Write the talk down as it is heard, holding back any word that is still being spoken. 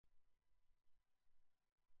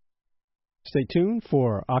Stay tuned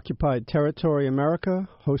for Occupied Territory America,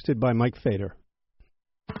 hosted by Mike Fader.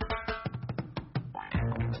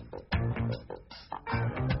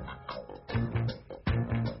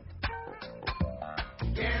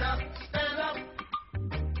 Get up, stand up.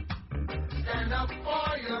 Stand up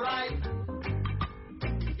for your right.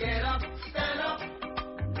 Get up, stand up.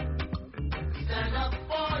 Stand up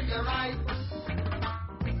for your right.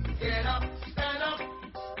 Get up, stand up.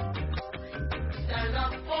 Stand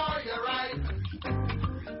up for your right.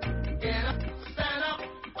 Get up, stand up.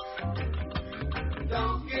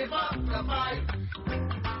 Don't give up the fight.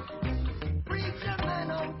 Preacher man,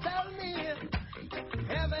 don't tell me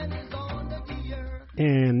heaven is under the earth.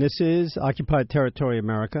 And this is Occupied Territory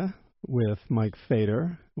America with Mike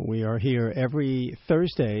Fader. We are here every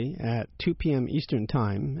Thursday at 2 p.m. Eastern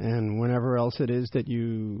Time, and whenever else it is that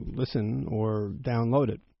you listen or download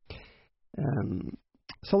it.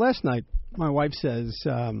 So last night, my wife says,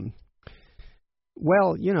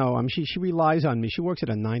 well, you know, she relies on me. She works at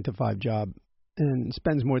a 9-to-5 job and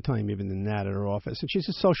spends more time even than that at her office. And she's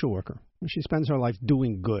a social worker. And she spends her life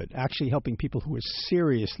doing good, actually helping people who are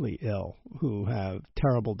seriously ill, who have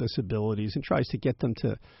terrible disabilities, and tries to get them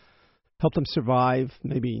to help them survive,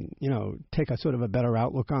 maybe, you know, take a sort of a better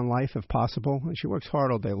outlook on life if possible. And she works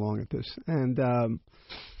hard all day long at this. And,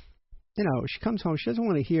 you know, she comes home, she doesn't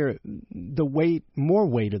want to hear more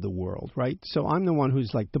weight of the world, right? So I'm the one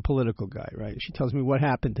who's like the political guy, right? She tells me what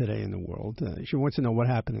happened today in the world. She wants to know what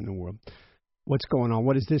happened in the world. What's going on?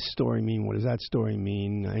 What does this story mean? What does that story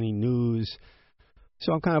mean? Any news?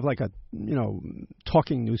 So I'm kind of like a, you know,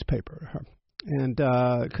 talking newspaper. And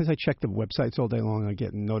because I check the websites all day long, I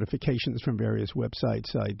get notifications from various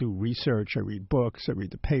websites. I do research. I read books. I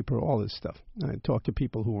read the paper, all this stuff. I talk to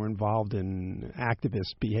people who are involved in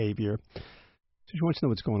activist behavior. So she wants to know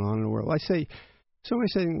what's going on in the world.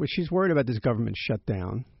 Somebody's saying, well, she's worried about this government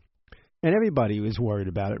shutdown. And everybody was worried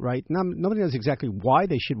about it, right? Nobody knows exactly why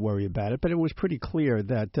they should worry about it, but it was pretty clear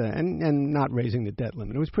that, and not raising the debt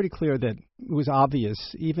limit, it was pretty clear that it was obvious,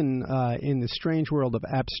 even in the strange world of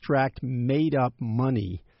abstract, made-up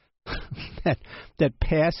money that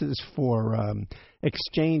passes for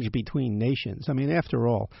exchange between nations. I mean, after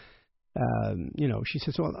all, you know, she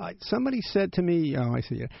says, well, somebody said to me, I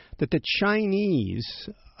said, yeah, that the Chinese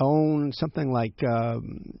own something like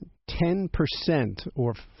 10%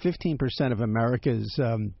 or 15% of America's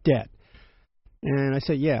debt. And I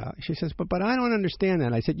said, yeah. She says, but I don't understand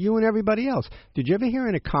that. I said, you and everybody else. Did you ever hear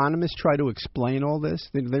an economist try to explain all this?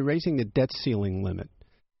 They're raising the debt ceiling limit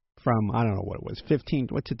from, I don't know what it was, 15,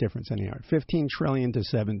 what's the difference anyhow? 15 trillion to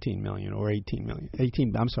 17 million or 18 million.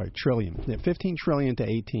 Trillion. Yeah, 15 trillion to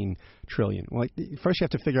 18 trillion. Well, first you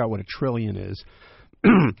have to figure out what a trillion is.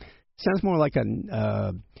 Sounds more like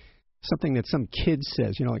something that some kid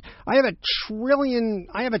says, you know, like, I have a trillion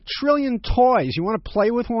toys. You want to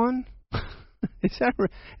play with one? Is that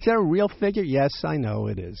a real figure? Yes, I know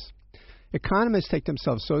it is. Economists take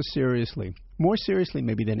themselves so seriously, more seriously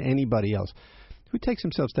maybe than anybody else. Who takes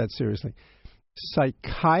themselves that seriously?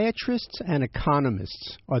 Psychiatrists and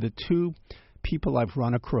economists are the two people I've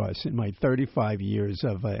run across in my 35 years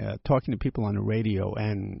of talking to people on the radio.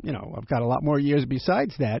 And, you know, I've got a lot more years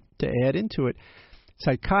besides that to add into it.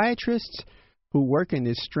 Psychiatrists who work in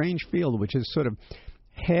this strange field, which is sort of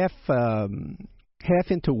half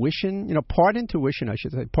intuition, you know, part intuition, I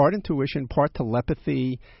should say, part intuition, part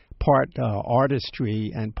telepathy, part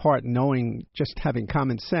artistry, and part knowing, just having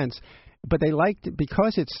common sense. But they like,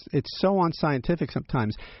 because it's so unscientific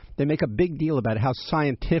sometimes, they make a big deal about how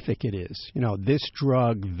scientific it is. You know, this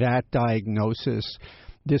drug, that diagnosis,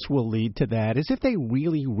 this will lead to that, as if they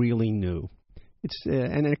really, really knew. It's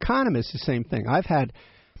and an economist, the same thing. I've had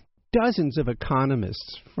dozens of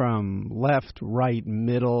economists from left, right,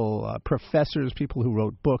 middle, professors, people who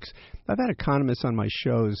wrote books. I've had economists on my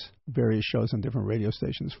shows, various shows on different radio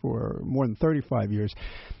stations for more than 35 years.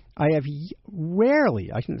 I have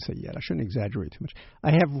rarely, I shouldn't say yet, I shouldn't exaggerate too much.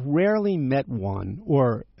 I have rarely met one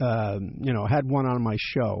or, you know, had one on my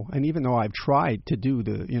show. And even though I've tried to do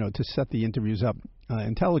to set the interviews up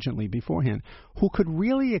intelligently beforehand, who could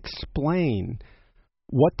really explain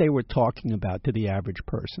what they were talking about to the average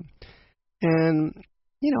person. And,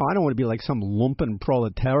 you know, I don't want to be like some lumpen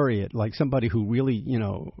proletariat, like somebody who really, you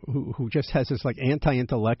know, who just has this like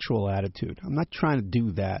anti-intellectual attitude. I'm not trying to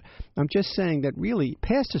do that. I'm just saying that really,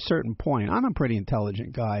 past a certain point, I'm a pretty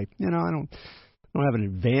intelligent guy. You know, I don't have an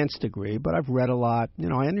advanced degree, but I've read a lot. You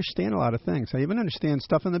know, I understand a lot of things. I even understand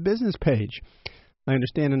stuff on the business page. I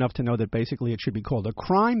understand enough to know that basically it should be called a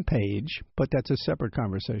crime page, but that's a separate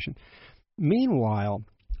conversation. Meanwhile,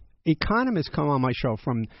 economists come on my show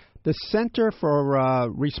from the Center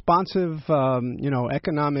for Responsive,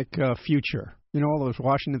 Economic Future. All those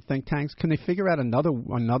Washington think tanks. Can they figure out another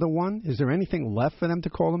one? Is there anything left for them to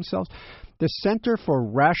call themselves? The Center for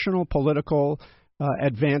Rational Political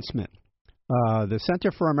Advancement. The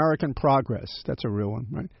Center for American Progress. That's a real one,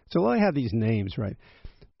 right? So they have these names, right?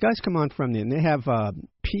 Guys come on from there, and they have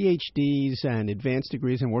PhDs and advanced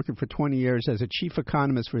degrees and working for 20 years as a chief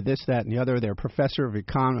economist for this, that, and the other. They're a professor of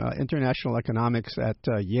international economics at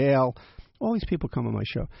Yale. All these people come on my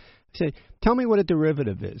show. I say, tell me what a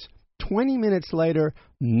derivative is. 20 minutes later,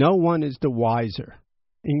 no one is the wiser.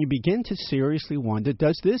 And you begin to seriously wonder,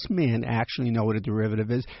 does this man actually know what a derivative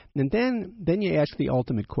is? And then you ask the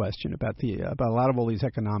ultimate question about a lot of all these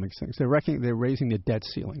economics things. They're raising the debt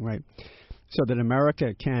ceiling, right? So that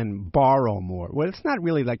America can borrow more. Well, it's not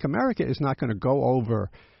really like America is not going to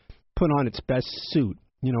put on its best suit,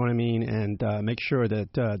 you know what I mean, and make sure that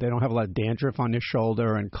they don't have a lot of dandruff on their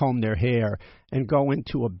shoulder and comb their hair and go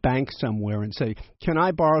into a bank somewhere and say, can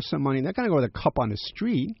I borrow some money? They're not going to go with a cup on the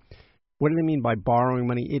street. What do they mean by borrowing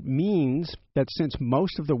money? It means that since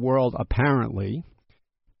most of the world apparently,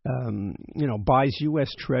 buys U.S.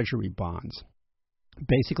 Treasury bonds,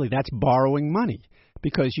 basically that's borrowing money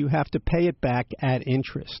because you have to pay it back at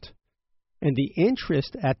interest. And the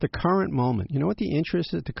interest at the current moment, you know what the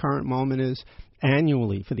interest at the current moment is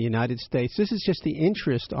annually for the United States? This is just the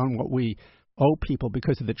interest on what we owe people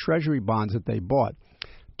because of the Treasury bonds that they bought.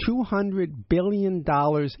 $200 billion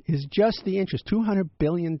is just the interest. $200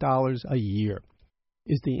 billion a year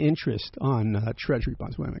is the interest on Treasury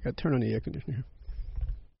bonds. Wait a minute, I got to turn on the air conditioner here.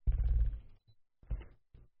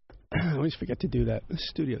 I always forget to do that. The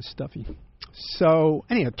studio's stuffy. So,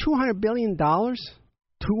 anyhow, $200 billion? $200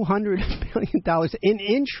 billion in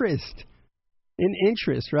interest. In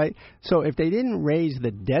interest, right? So if they didn't raise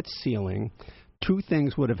the debt ceiling, two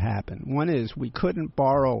things would have happened. One is we couldn't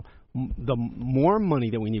borrow the more money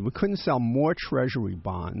that we need. We couldn't sell more Treasury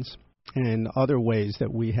bonds and other ways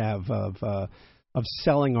that we have of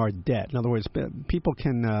selling our debt. In other words, people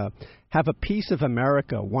can have a piece of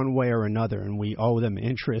America one way or another, and we owe them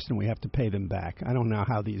interest and we have to pay them back. I don't know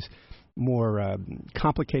how these more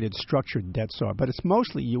complicated structured debts are, but it's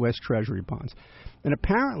mostly U.S. Treasury bonds. And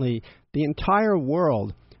apparently the entire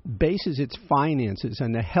world bases its finances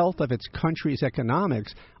and the health of its country's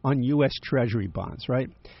economics on U.S. Treasury bonds, right?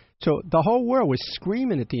 So the whole world was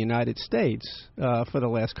screaming at the United States for the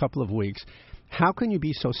last couple of weeks, how can you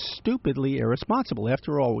be so stupidly irresponsible?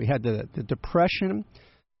 After all, we had the Depression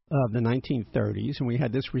of the 1930s, and we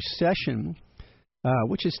had this recession,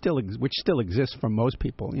 which still exists for most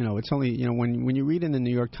people. It's only, when you read in the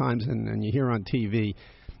New York Times and you hear on TV,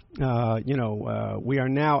 we are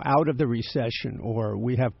now out of the recession, or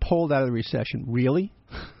we have pulled out of the recession. Really?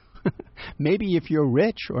 Maybe if you're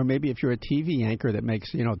rich, or maybe if you're a TV anchor that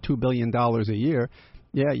makes, $2 billion a year,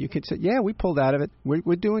 yeah, you could say, yeah, we pulled out of it.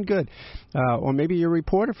 We're doing good. Or maybe you're a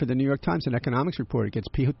reporter for the New York Times, an economics reporter, gets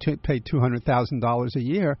paid $200,000 a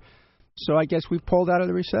year. So I guess we've pulled out of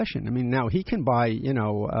the recession. I mean, now he can buy,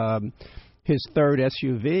 his third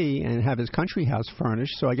SUV and have his country house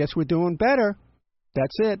furnished. So I guess we're doing better.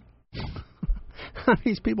 That's it.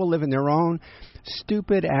 These people live in their own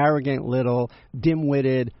stupid, arrogant, little,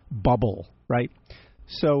 dim-witted bubble, right?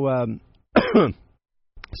 So,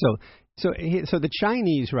 So the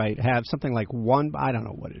Chinese, right, have something like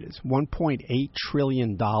 $1.8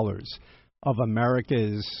 trillion of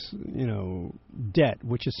America's, debt,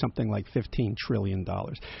 which is something like $15 trillion.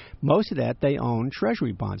 Most of that they own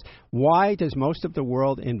Treasury bonds. Why does most of the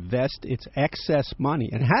world invest its excess money?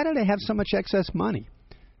 And how do they have so much excess money?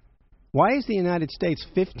 Why is the United States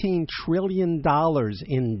 $15 trillion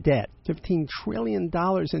in debt? $15 trillion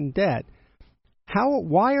in debt.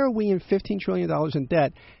 Why are we in $15 trillion in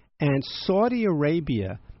debt? And Saudi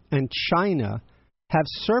Arabia and China have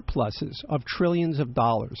surpluses of trillions of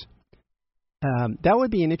dollars. That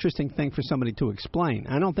would be an interesting thing for somebody to explain.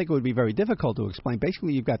 I don't think it would be very difficult to explain.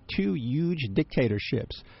 Basically, you've got two huge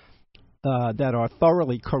dictatorships that are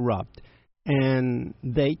thoroughly corrupt, and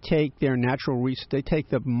they take their they take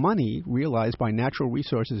the money realized by natural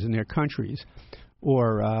resources in their countries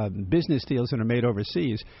or business deals that are made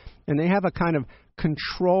overseas, and they have a kind of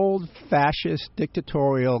controlled fascist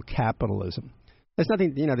dictatorial capitalism. There's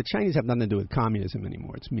nothing, the Chinese have nothing to do with communism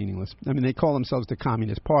anymore. It's meaningless. I mean, they call themselves the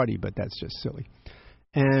Communist Party, but that's just silly.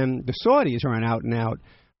 And the Saudis are an out-and-out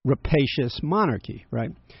rapacious monarchy,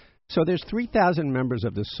 right? So there's 3,000 members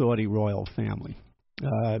of the Saudi royal family.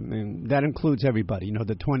 And that includes everybody,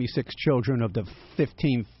 the 26 children of the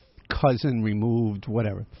 15th cousin removed,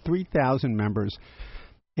 whatever. 3,000 members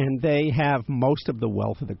and they have most of the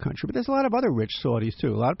wealth of the country. But there's a lot of other rich Saudis,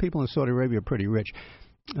 too. A lot of people in Saudi Arabia are pretty rich.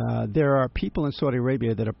 There are people in Saudi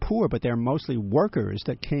Arabia that are poor, but they're mostly workers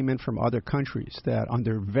that came in from other countries that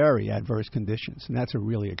under very adverse conditions, and that's a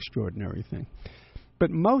really extraordinary thing.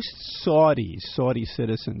 But most Saudi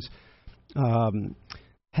citizens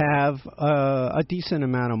have a decent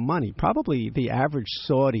amount of money. Probably the average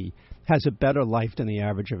Saudi has a better life than the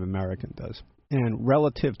average of American does. And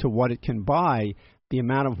relative to what it can buy, the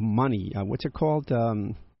amount of money, what's it called?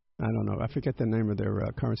 I don't know. I forget the name of their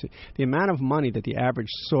currency. The amount of money that the average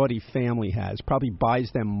Saudi family has probably buys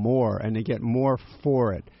them more, and they get more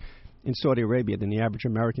for it in Saudi Arabia than the average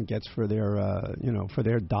American gets for their, for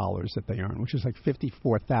their dollars that they earn, which is like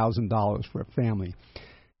 $54,000 for a family.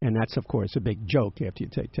 And that's, of course, a big joke after you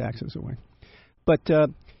take taxes away. But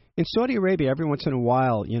in Saudi Arabia, every once in a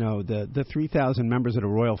while, the 3,000 members of the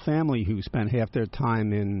royal family who spend half their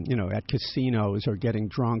time in, at casinos or getting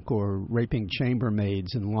drunk or raping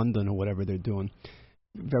chambermaids in London or whatever they're doing,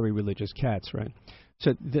 very religious cats, right?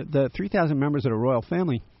 So the 3,000 members of the royal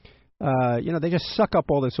family, they just suck up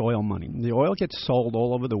all this oil money. The oil gets sold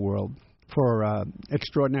all over the world for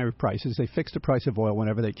extraordinary prices. They fix the price of oil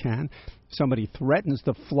whenever they can. Somebody threatens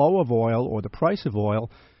the flow of oil or the price of oil,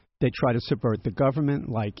 they try to subvert the government,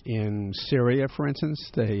 like in Syria, for instance.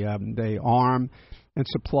 They arm and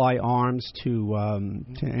supply arms to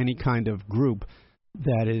any kind of group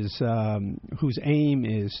that is whose aim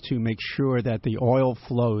is to make sure that the oil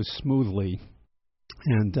flows smoothly,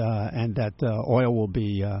 and that oil will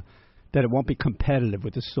be that it won't be competitive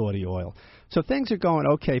with the Saudi oil. So things are going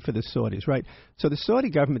okay for the Saudis, right? So the Saudi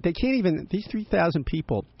government, they can't even, these 3,000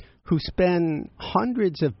 people who spend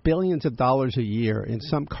hundreds of billions of dollars a year in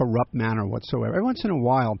some corrupt manner whatsoever. Every once in a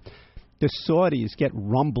while, the Saudis get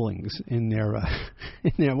rumblings in their,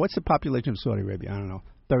 what's the population of Saudi Arabia? I don't know,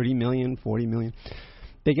 30 million, 40 million.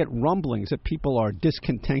 They get rumblings that people are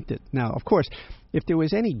discontented. Now, of course, if there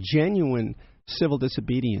was any genuine civil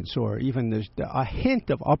disobedience or even a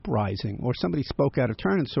hint of uprising or somebody spoke out of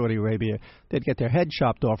turn in Saudi Arabia, they'd get their head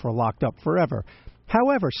chopped off or locked up forever.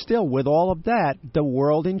 However, still, with all of that, the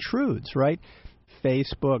world intrudes, right?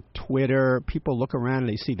 Facebook, Twitter, people look around and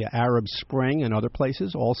they see the Arab Spring and other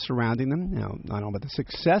places all surrounding them. Now, I don't know about the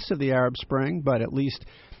success of the Arab Spring, but at least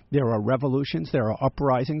there are revolutions, there are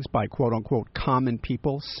uprisings by quote-unquote common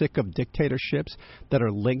people sick of dictatorships that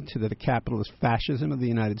are linked to the capitalist fascism of the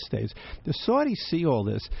United States. The Saudis see all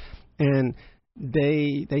this, and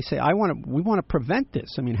they say, we want to prevent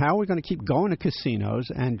this. I mean, how are we going to keep going to casinos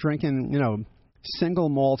and drinking, single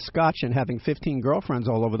malt scotch and having 15 girlfriends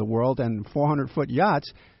all over the world and 400-foot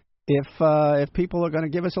yachts if people are going to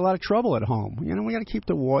give us a lot of trouble at home? We got to keep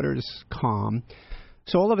the waters calm.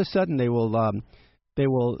 So all of a sudden they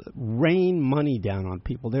will rain money down on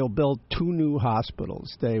people. They will build 2 new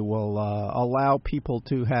hospitals. They will allow people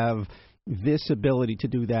to have this ability to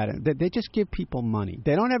do that. They just give people money.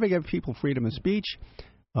 They don't ever give people freedom of speech.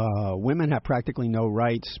 Women have practically no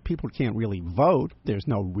rights. People can't really vote. There's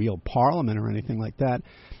no real parliament or anything like that.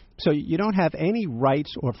 So you don't have any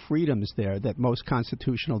rights or freedoms there that most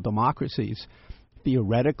constitutional democracies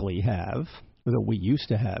theoretically have, or that we used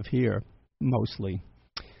to have here mostly.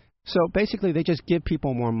 So basically, they just give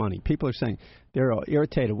people more money. People are saying they're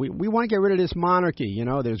irritated. We want to get rid of this monarchy.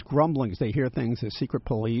 There's grumblings. They hear things. The secret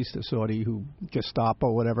police, the Saudi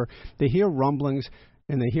Gestapo, whatever. They hear rumblings,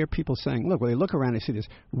 and they hear people saying, look, when they look around, they see this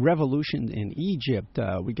revolution in Egypt.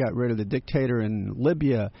 We got rid of the dictator in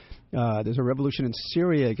Libya. There's a revolution in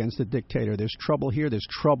Syria against the dictator. There's trouble here. There's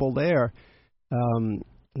trouble there.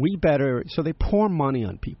 So they pour money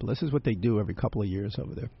on people. This is what they do every couple of years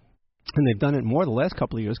over there. And they've done it more the last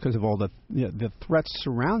couple of years because of all the threats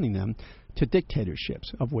surrounding them to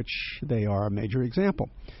dictatorships, of which they are a major example.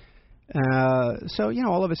 So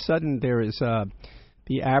all of a sudden there is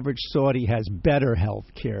the average Saudi has better health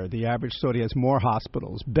care. The average Saudi has more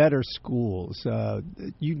hospitals, better schools,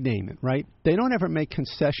 you name it, right? They don't ever make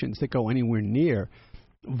concessions that go anywhere near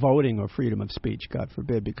voting or freedom of speech, God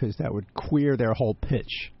forbid, because that would queer their whole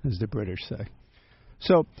pitch, as the British say.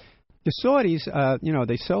 So the Saudis,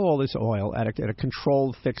 they sell all this oil at a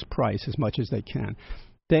controlled fixed price as much as they can.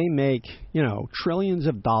 They make, trillions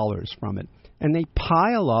of dollars from it, and they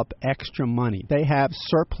pile up extra money. They have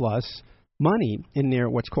surplus money in their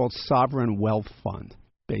what's called sovereign wealth fund,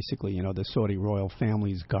 basically, the Saudi royal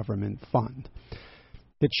family's government fund.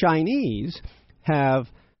 The Chinese have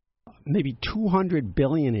maybe 200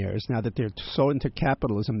 billionaires now that they're so into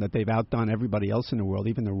capitalism that they've outdone everybody else in the world,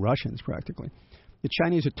 even the Russians practically. The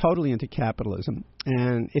Chinese are totally into capitalism,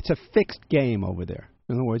 and it's a fixed game over there.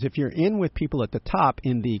 In other words, if you're in with people at the top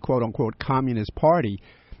in the quote-unquote Communist Party,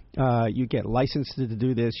 You get licenses to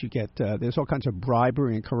do this. You get there's all kinds of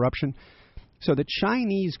bribery and corruption. So the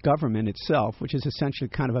Chinese government itself, which is essentially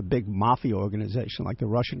kind of a big mafia organization like the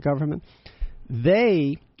Russian government,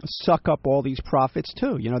 they suck up all these profits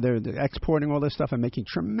too. You know, they're exporting all this stuff and making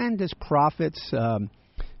tremendous profits.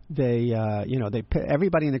 They pay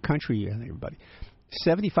everybody in the country.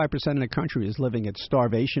 75% of the country is living at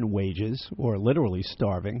starvation wages, or literally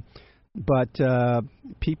starving. But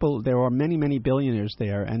there are many, many billionaires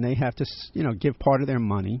there, and they have to, give part of their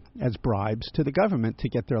money as bribes to the government to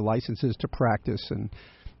get their licenses to practice and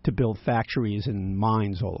to build factories and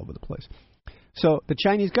mines all over the place. So the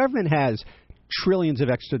Chinese government has trillions of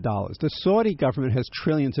extra dollars. The Saudi government has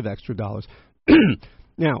trillions of extra dollars.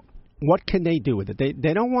 Now, what can they do with it?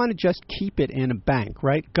 They don't want to just keep it in a bank,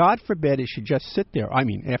 right? God forbid it should just sit there. I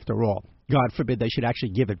mean, after all, God forbid they should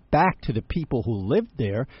actually give it back to the people who live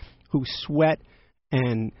there, who sweat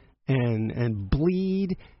and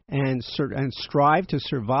bleed and strive to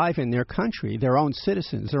survive in their country, their own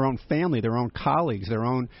citizens, their own family, their own colleagues, their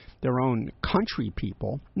own country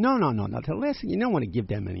people. No. Listen, you don't want to give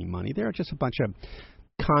them any money. They're just a bunch of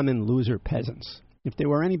common loser peasants. If they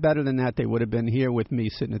were any better than that, they would have been here with me,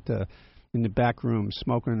 sitting in the back room,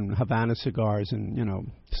 smoking Havana cigars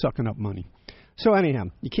and sucking up money. So anyhow,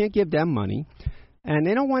 you can't give them money. And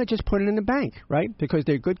they don't want to just put it in the bank, right? Because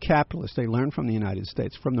they're good capitalists. They learn from the United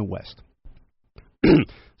States, from the West.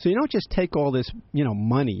 So you don't just take all this,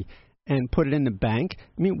 money and put it in the bank.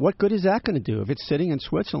 I mean, what good is that going to do? If it's sitting in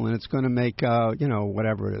Switzerland, it's going to make,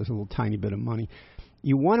 whatever it is, a little tiny bit of money.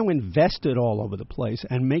 You want to invest it all over the place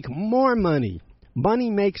and make more money.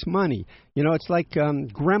 Money makes money. It's like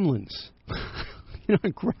gremlins.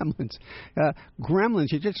 Gremlins.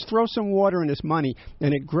 Gremlins, you just throw some water in this money,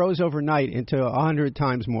 and it grows overnight into 100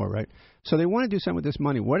 times more, right? So they want to do something with this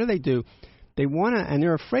money. What do? They want to, and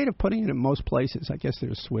they're afraid of putting it in most places. I guess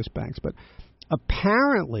there's Swiss banks. But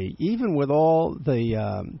apparently, even with all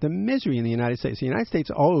the misery in the United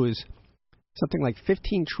States owes something like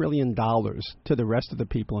 $15 trillion to the rest of the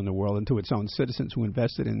people in the world and to its own citizens who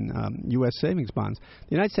invested in U.S. savings bonds.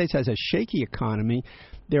 The United States has a shaky economy.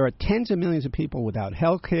 There are tens of millions of people without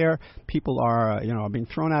health care. People are, being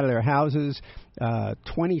thrown out of their houses.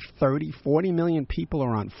 20, 30, 40 million people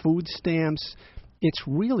are on food stamps. It's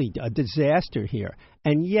really a disaster here.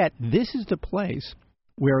 And yet, this is the place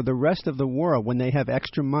where the rest of the world, when they have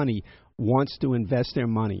extra money, wants to invest their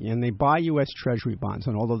money. And they buy U.S. Treasury bonds.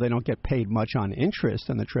 And although they don't get paid much on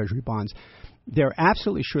interest on the Treasury bonds, they're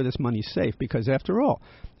absolutely sure this money's safe because, after all,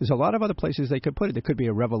 there's a lot of other places they could put it. There could be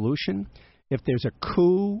a revolution. If there's a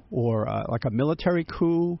coup or like a military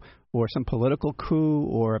coup or some political coup,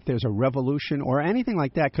 or if there's a revolution or anything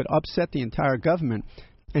like that could upset the entire government.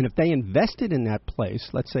 And if they invested in that place,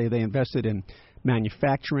 let's say they invested in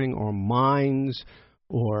manufacturing or mines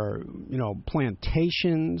or,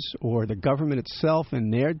 plantations or the government itself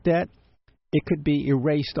and their debt, it could be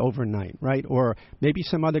erased overnight, right? Or maybe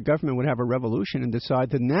some other government would have a revolution and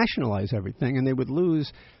decide to nationalize everything, and they would lose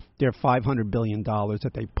their $500 billion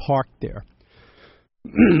that they parked there.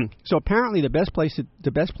 So apparently the best place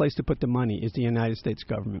to put the money is the United States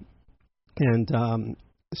government. And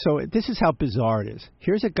so this is how bizarre it is.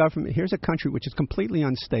 Here's a country which is completely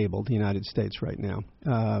unstable, the United States right now.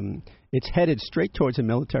 It's headed straight towards a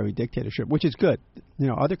military dictatorship, which is good.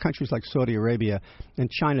 Other countries like Saudi Arabia and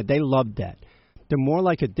China, they love that. The more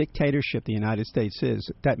like a dictatorship the United States is,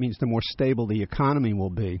 that means the more stable the economy will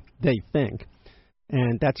be, they think.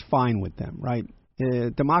 And that's fine with them, right?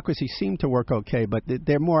 Democracy seemed to work okay, but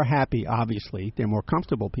they're more happy, obviously. They're more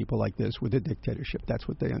comfortable, people like this, with a dictatorship. That's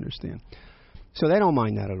what they understand. So they don't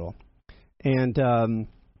mind that at all. And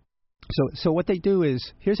so what they do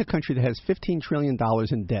is, here's a country that has $15 trillion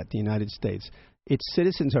in debt, the United States. Its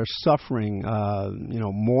citizens are suffering,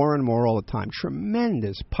 more and more all the time.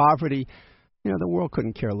 Tremendous poverty. The world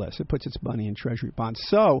couldn't care less. It puts its money in Treasury bonds.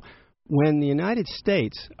 So when the United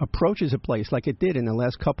States approaches a place like it did in the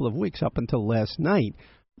last couple of weeks up until last night,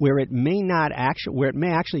 where it may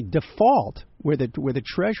actually default, where the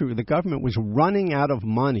Treasury, the government was running out of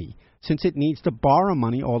money, since it needs to borrow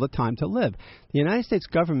money all the time to live. The United States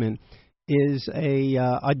government is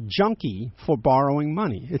a junkie for borrowing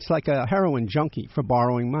money. It's like a heroin junkie for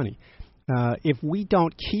borrowing money. If we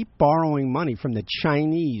don't keep borrowing money from the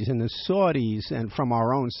Chinese and the Saudis and from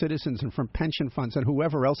our own citizens and from pension funds and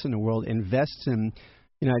whoever else in the world invests in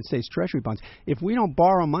United States Treasury bonds, if we don't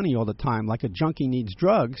borrow money all the time like a junkie needs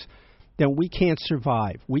drugs, then we can't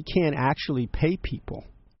survive. We can't actually pay people.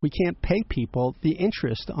 We can't pay people the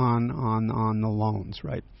interest on the loans,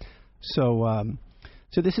 right? So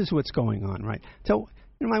this is what's going on, right? So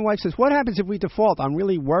my wife says, what happens if we default? I'm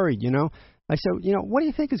really worried, I said, what do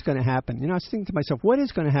you think is going to happen? I was thinking to myself, what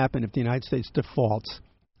is going to happen if the United States defaults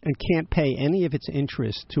and can't pay any of its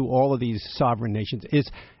interest to all of these sovereign nations?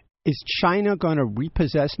 Is China going to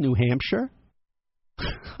repossess New Hampshire?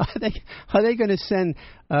 Are they going to send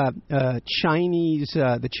the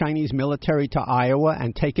Chinese military to Iowa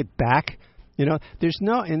and take it back? There's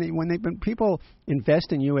no, and when people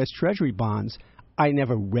invest in U.S. Treasury bonds, I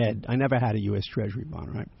never had a U.S. Treasury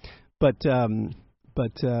bond, right? But I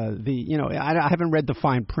haven't read the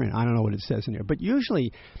fine print. I don't know what it says in there. But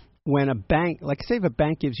usually, when a bank, like say if a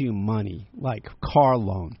bank gives you money, like car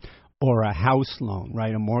loan or a house loan,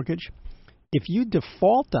 right, a mortgage, if you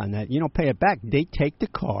default on that, you don't pay it back, they take the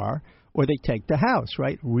car or they take the house,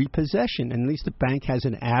 right? Repossession, and at least the bank has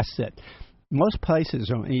an asset. Most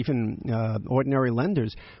places, or even ordinary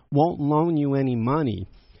lenders, won't loan you any money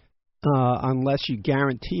unless you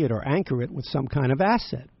guarantee it or anchor it with some kind of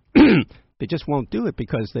asset. They just won't do it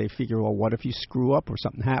because they figure, well, what if you screw up or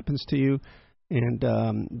something happens to you?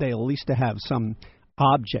 And they at least have some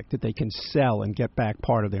object that they can sell and get back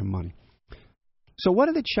part of their money. So what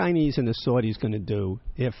are the Chinese and the Saudis going to do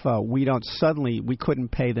if we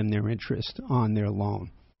couldn't pay them their interest on their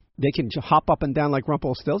loan? They can hop up and down like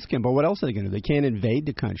Rumpelstiltskin, but what else are they going to do? They can't invade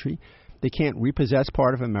the country. They can't repossess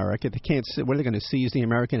part of America. What are they going to seize the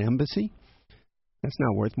American embassy? That's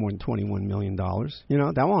not worth more than $21 million.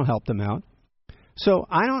 That won't help them out. So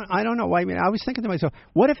I don't know why. I was thinking to myself,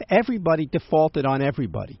 what if everybody defaulted on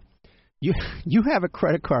everybody? You have a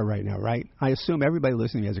credit card right now, right? I assume everybody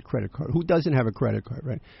listening has a credit card. Who doesn't have a credit card,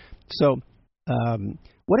 right? So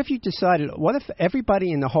what if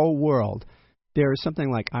everybody in the whole world, there is something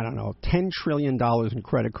like, I don't know, $10 trillion in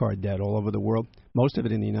credit card debt all over the world, most of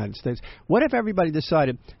it in the United States. What if everybody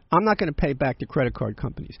decided, I'm not going to pay back the credit card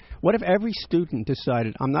companies? What if every student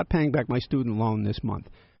decided, I'm not paying back my student loan this month?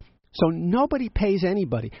 So nobody pays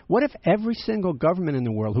anybody. What if every single government in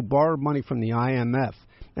the world who borrowed money from the IMF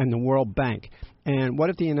and the World Bank, and what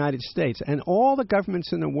if the United States and all the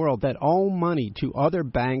governments in the world that owe money to other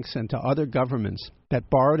banks and to other governments that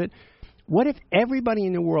borrowed it, what if everybody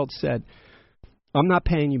in the world said, I'm not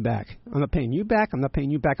paying you back. I'm not paying you back. I'm not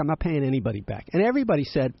paying you back. I'm not paying anybody back. And everybody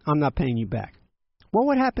said, I'm not paying you back. What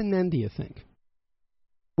would happen then, do you think?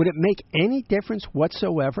 Would it make any difference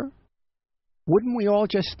whatsoever? Wouldn't we all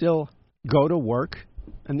just still go to work?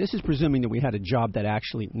 And this is presuming that we had a job that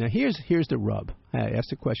actually... Now, here's the rub. I asked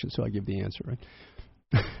the question, so I give the answer, right?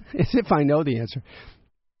 As if I know the answer.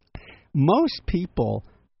 Most people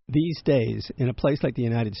these days in a place like the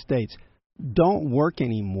United States don't work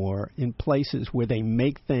anymore in places where they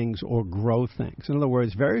make things or grow things. In other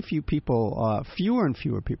words, very few people, fewer and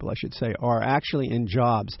fewer people, I should say, are actually in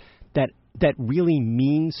jobs that really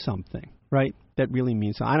mean something, right? That really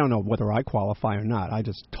means something. I don't know whether I qualify or not. I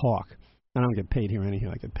just talk. I don't get paid here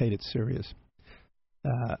anyhow. I get paid at Sirius.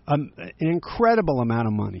 An incredible amount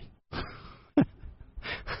of money.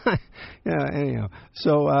 Anyhow.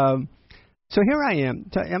 So here I am.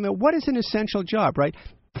 What is an essential job, right?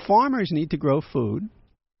 Farmers need to grow food.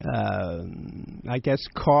 I guess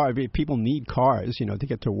people need cars, to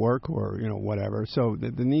get to work or, whatever. So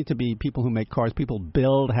there need to be people who make cars. People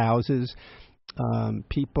build houses.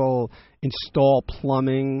 People install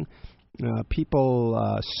plumbing.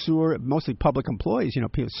 Sewer, mostly public employees,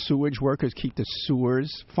 sewage workers keep the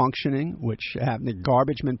sewers functioning, which have the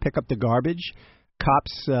garbage men pick up the garbage.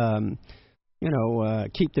 Cops,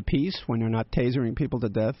 keep the peace when they're not tasering people to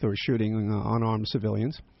death or shooting unarmed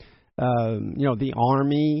civilians. The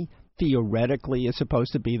army theoretically is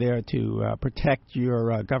supposed to be there to protect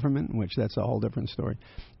your government, which that's a whole different story.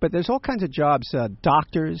 But there's all kinds of jobs.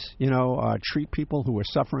 Doctors, treat people who are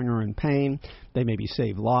suffering or in pain. They maybe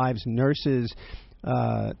save lives. Nurses.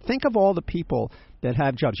 Think of all the people that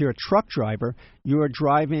have jobs. You're a truck driver. You are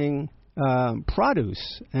driving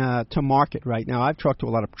produce to market right now. I've talked to a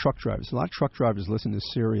lot of truck drivers. A lot of truck drivers listen to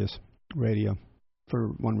Sirius radio for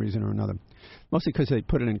one reason or another. Mostly because they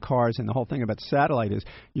put it in cars, and the whole thing about satellite is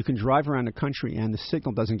you can drive around the country and the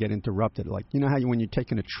signal doesn't get interrupted. Like, how when you're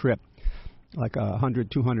taking a trip, like 100,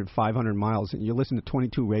 200, 500 miles, and you listen to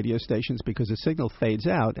 22 radio stations because the signal fades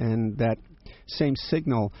out, and that same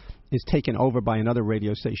signal is taken over by another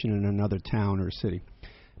radio station in another town or city.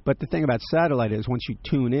 But the thing about satellite is once you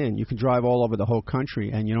tune in, you can drive all over the whole country,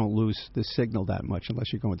 and you don't lose the signal that much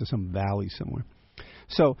unless you're going to some valley somewhere.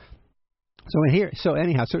 So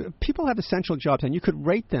people have essential jobs, and you could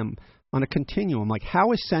rate them on a continuum. Like,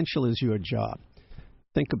 how essential is your job?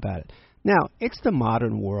 Think about it. Now, it's the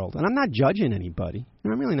modern world, and I'm not judging anybody.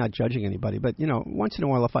 I'm really not judging anybody, but, once in a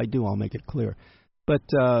while, if I do, I'll make it clear. But,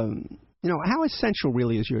 how essential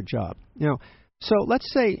really is your job? So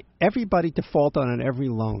let's say everybody defaulted on every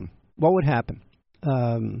loan. what would happen?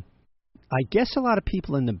 I guess a lot of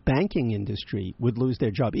people in the banking industry would lose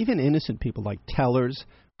their job, even innocent people like tellers,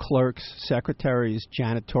 clerks, secretaries,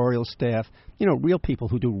 janitorial staff, real people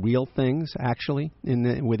who do real things, actually,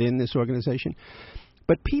 within this organization.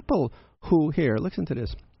 But people who, here, listen to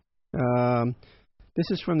this. This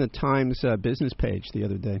is from the Times business page the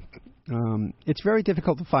other day. It's very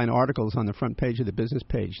difficult to find articles on the front page of the business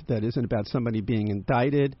page that isn't about somebody being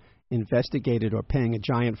indicted, investigated, or paying a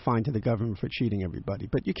giant fine to the government for cheating everybody.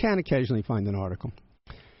 But you can occasionally find an article.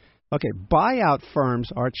 Okay, buyout firms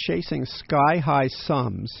are chasing sky-high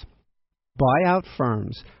sums. Buyout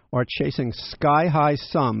firms are chasing sky-high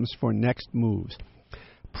sums for next moves.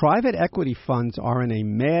 Private equity funds are in a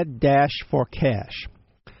mad dash for cash.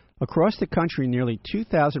 Across the country, nearly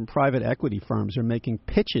 2,000 private equity firms are making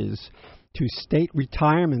pitches to state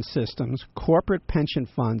retirement systems, corporate pension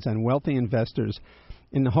funds, and wealthy investors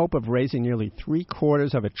in the hope of raising nearly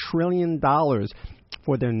 $750 billion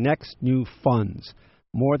for their next new funds,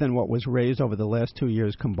 more than what was raised over the last 2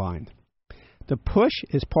 years combined. The push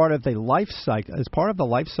is part of the life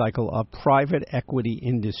cycle of private equity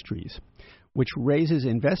industries, which raises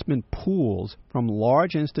investment pools from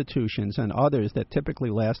large institutions and others that typically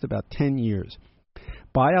last about 10 years.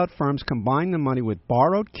 Buyout firms combine the money with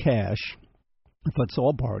borrowed cash, if it's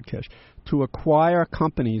all borrowed cash, to acquire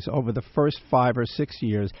companies over the first 5 or 6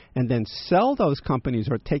 years and then sell those companies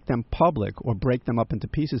or take them public or break them up into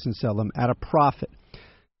pieces and sell them at a profit,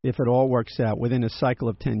 if it all works out, within a cycle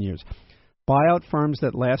of 10 years. Buyout firms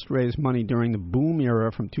that last raised money during the boom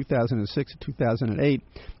era from 2006 to 2008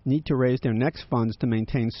 need to raise their next funds to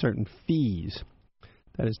maintain certain fees,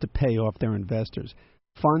 that is, to pay off their investors.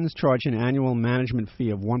 Funds charge an annual management fee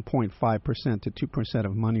of 1.5% to 2%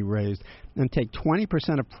 of money raised and take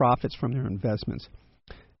 20% of profits from their investments.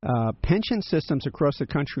 Pension systems across the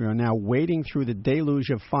country are now wading through the deluge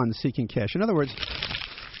of funds seeking cash. In other words,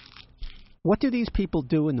 what do these people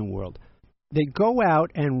do in the world? They go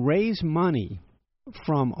out and raise money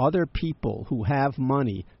from other people who have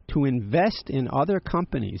money to invest in other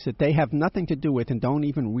companies that they have nothing to do with and don't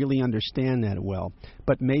even really understand that well,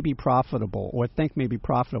 but may be profitable or think may be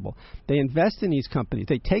profitable. They invest in these companies.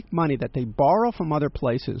 They take money that they borrow from other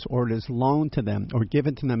places or it is loaned to them or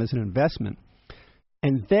given to them as an investment.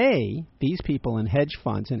 And these people in hedge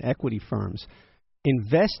funds and equity firms,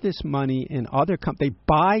 invest this money in other companies. They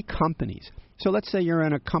buy companies. So let's say you're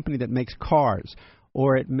in a company that makes cars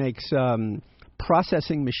or it makes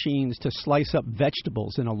processing machines to slice up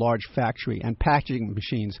vegetables in a large factory and packaging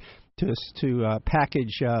machines to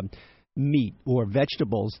package meat or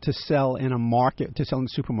vegetables to sell in a market, to sell in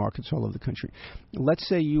supermarkets all over the country. Let's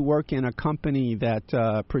say you work in a company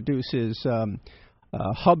that produces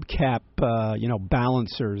hubcap,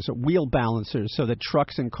 balancers, wheel balancers, so that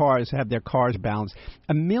trucks and cars have their cars balanced.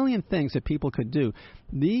 A million things that people could do.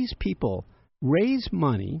 These people raise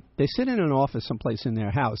money. They sit in an office someplace in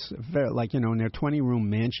their house, in their 20-room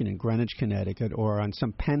mansion in Greenwich, Connecticut, or on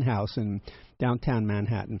some penthouse in downtown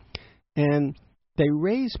Manhattan. And they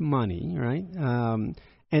raise money, right?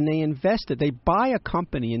 And they invest it. They buy a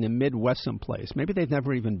company in the Midwest someplace. Maybe they've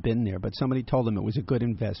never even been there, but somebody told them it was a good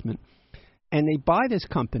investment. And they buy this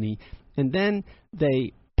company, and then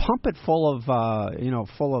they pump it full of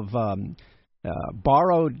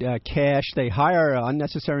borrowed cash. They hire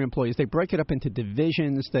unnecessary employees. They break it up into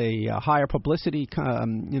divisions. They hire publicity,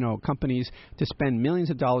 companies to spend millions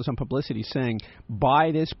of dollars on publicity, saying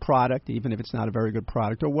buy this product, even if it's not a very good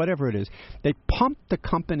product or whatever it is. They pump the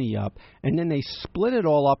company up, and then they split it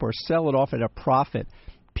all up or sell it off at a profit.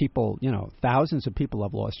 People, thousands of people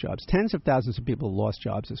have lost jobs. Tens of thousands of people have lost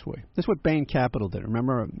jobs this way. This is what Bain Capital did.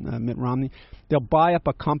 Remember Mitt Romney? They'll buy up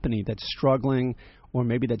a company that's struggling or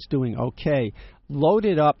maybe that's doing okay, load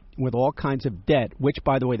it up with all kinds of debt, which,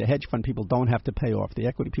 by the way, the hedge fund people don't have to pay off. The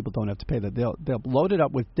equity people don't have to pay that. They'll load it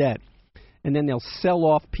up with debt, and then they'll sell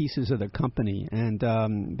off pieces of the company, and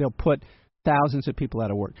they'll put thousands of people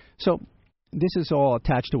out of work. So this is all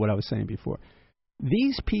attached to what I was saying before.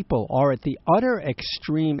 These people are at the utter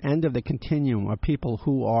extreme end of the continuum of people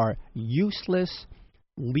who are useless,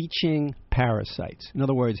 leeching parasites. In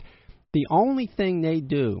other words, the only thing they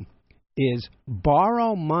do is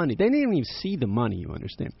borrow money. They didn't even see the money, you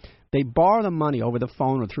understand. They borrow the money over the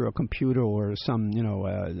phone or through a computer or some,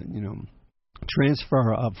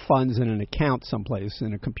 transfer of funds in an account someplace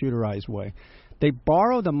in a computerized way. They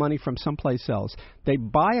borrow the money from someplace else. They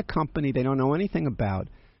buy a company they don't know anything about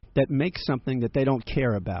that makes something that they don't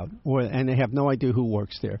care about, and they have no idea who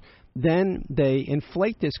works there. Then they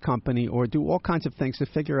inflate this company or do all kinds of things to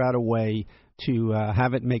figure out a way to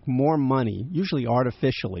have it make more money, usually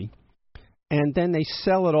artificially, and then they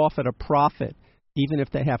sell it off at a profit. even if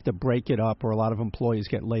they have to break it up, or a lot of employees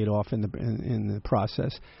get laid off in the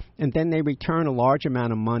process. And then they return a large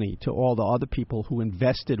amount of money to all the other people who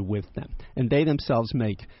invested with them. And they themselves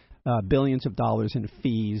make billions of dollars in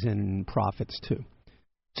fees and profits, too.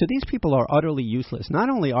 So these people are utterly useless. Not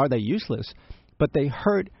only are they useless, but they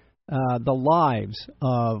hurt the lives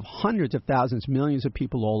of hundreds of thousands, millions of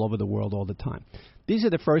people all over the world all the time. These are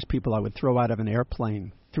the first people I would throw out of an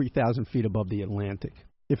airplane 3,000 feet above the Atlantic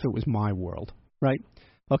if it was my world, right?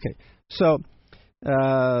 Okay, so,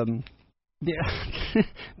 but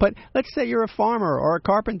let's say you're a farmer or a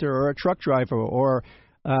carpenter or a truck driver or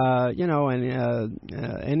an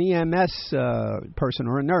EMS person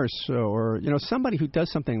or a nurse or, somebody who does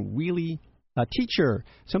something really, a teacher,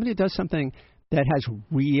 somebody who does something that has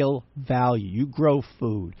real value. You grow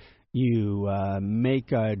food. You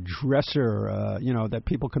make a dresser, that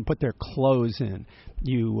people can put their clothes in.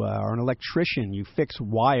 You are an electrician. You fix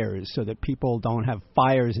wires so that people don't have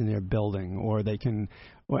fires in their building, or they can,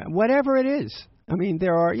 whatever it is. I mean,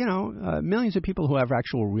 there are, millions of people who have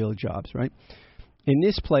actual real jobs, right? In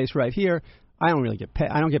this place right here, I don't really get paid.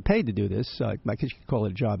 I don't get paid to do this. I guess you could call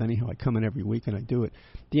it a job anyhow. I come in every week and I do it.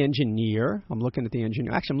 The engineer, I'm looking at the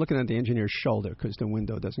engineer. Actually, I'm looking at the engineer's shoulder because the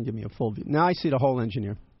window doesn't give me a full view. Now I see the whole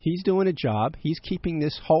engineer. He's doing a job. He's keeping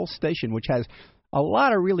this whole station, which has a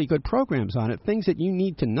lot of really good programs on it, things that you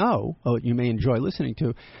need to know, or you may enjoy listening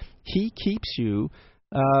to. He keeps you.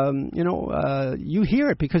 You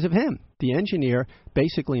hear it because of him. The engineer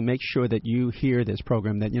basically makes sure that you hear this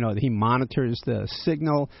program, that, he monitors the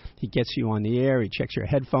signal, he gets you on the air, he checks your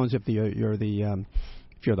headphones if you're the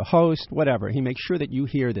host, whatever. He makes sure that you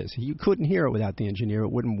hear this. You couldn't hear it without the engineer.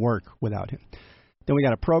 It wouldn't work without him. Then we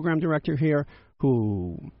got a program director here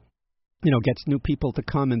who gets new people to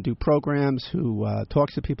come and do programs, who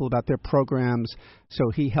talks to people about their programs,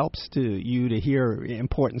 so he helps you to hear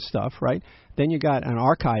important stuff, right? Then you got an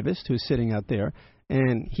archivist who's sitting out there,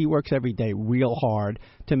 and he works every day real hard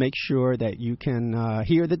to make sure that you can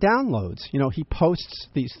hear the downloads. He posts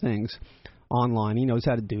these things online. He knows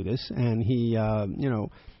how to do this, and he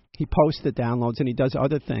posts the downloads, and he does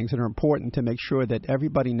other things that are important to make sure that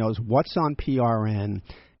everybody knows what's on PRN,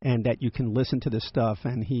 and that you can listen to this stuff.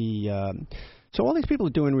 And so all these people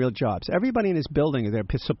are doing real jobs. Everybody in this building, they're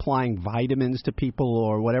supplying vitamins to people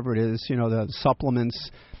or whatever it is, the supplements,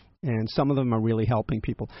 and some of them are really helping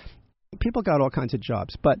people. People got all kinds of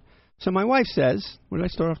jobs. So my wife says, what did I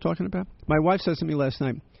start off talking about? My wife says to me last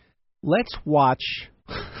night, let's watch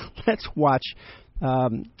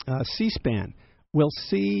C-SPAN. We'll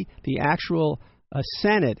see the actual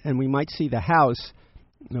Senate, and we might see the House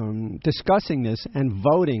discussing this and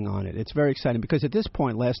voting on it. It's very exciting because at this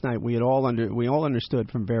point last night we all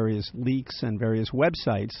understood from various leaks and various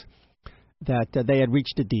websites that they had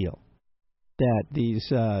reached a deal. That these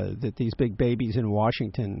big babies in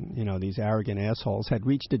Washington, these arrogant assholes, had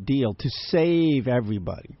reached a deal to save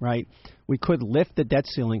everybody, right? We could lift the debt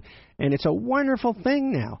ceiling, and it's a wonderful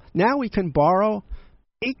thing now. Now we can borrow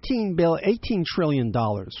 $18 trillion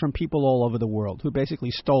from people all over the world who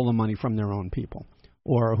basically stole the money from their own people,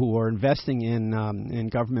 or who are investing in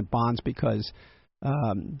government bonds because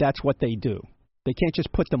that's what they do. They can't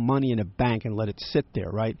just put the money in a bank and let it sit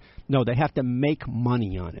there, right? No, they have to make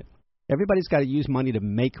money on it. Everybody's got to use money to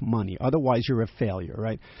make money. Otherwise, you're a failure,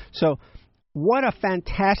 right? So what a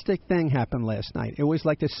fantastic thing happened last night. It was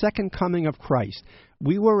like the second coming of Christ.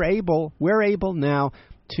 We're able now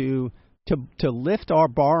to lift our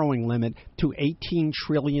borrowing limit to $18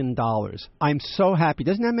 trillion. I'm so happy.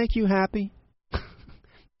 Doesn't that make you happy?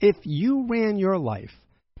 If you ran your life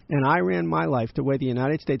and I ran my life the way the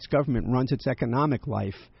United States government runs its economic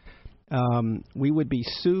life, we would be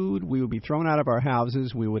sued, we would be thrown out of our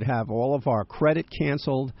houses, we would have all of our credit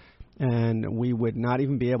canceled, and we would not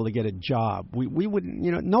even be able to get a job. We would,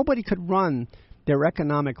 nobody could run their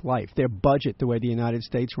economic life, their budget, the way the United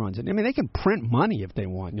States runs it. I mean, they can print money if they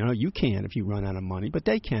want. You can if you run out of money, but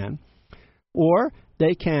they can. Or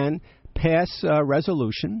they can pass a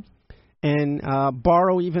resolution and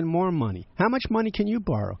borrow even more money. How much money can you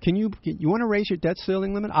borrow? You want to raise your debt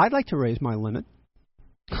ceiling limit? I'd like to raise my limit.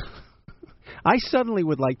 I suddenly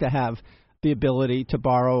would like to have the ability to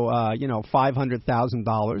borrow,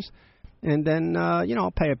 $500,000, and then,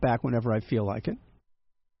 I'll pay it back whenever I feel like it,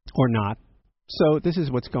 or not. So this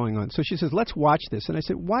is what's going on. So she says, let's watch this. And I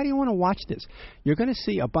said, why do you want to watch this? You're going to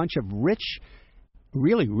see a bunch of rich,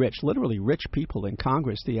 really rich, literally rich people in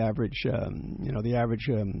Congress. The average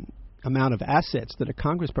amount of assets that a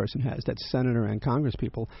congressperson has, that's senator and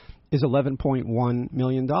congresspeople, is $11.1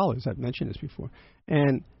 million. I've mentioned this before.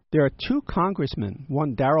 And there are two congressmen,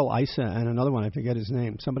 one Darrell Issa and another one, I forget his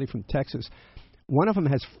name, somebody from Texas, One of them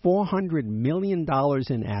has $400 million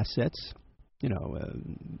in assets,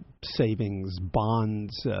 savings,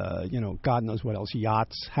 bonds, God knows what else,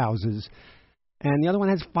 yachts, houses. And the other one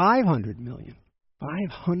has $500 million.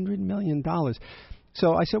 $500 million.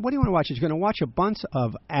 So I said, what do you want to watch? He's going to watch a bunch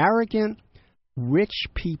of arrogant, rich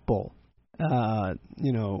people,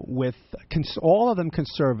 with all of them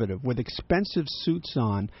conservative, with expensive suits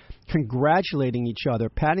on, congratulating each other,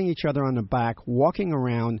 patting each other on the back, walking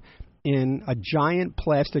around in a giant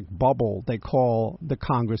plastic bubble they call the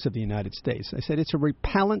Congress of the United States. I said, it's a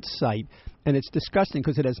repellent sight, and it's disgusting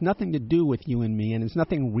because it has nothing to do with you and me, and there's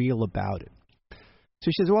nothing real about it. So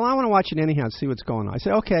she says, well, I want to watch it anyhow and see what's going on. I say,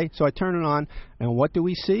 okay. So I turn it on, and what do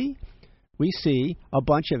we see? We see a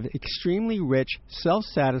bunch of extremely rich,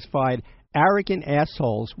 self-satisfied, arrogant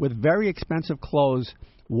assholes with very expensive clothes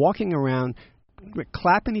walking around,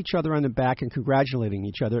 clapping each other on the back and congratulating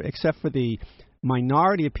each other, except for the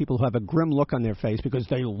minority of people who have a grim look on their face because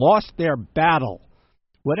they lost their battle.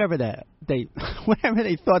 Whatever they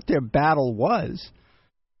thought their battle was.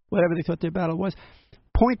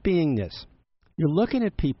 Point being this. You're looking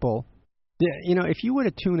at people, if you were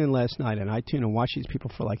to tune in last night, and I tune and watch these people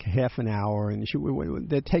for like half an hour, and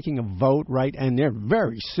they're taking a vote, right? And they're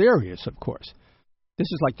very serious, of course. This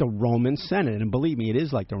is like the Roman Senate, and believe me, it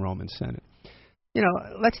is like the Roman Senate.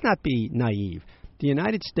 Let's not be naive. The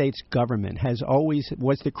United States government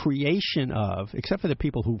was the creation of, except for the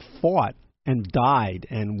people who fought and died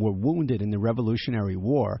and were wounded in the Revolutionary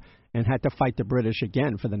War and had to fight the British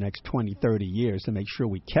again for the next 20, 30 years to make sure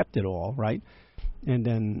we kept it all, right? And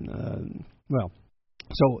then,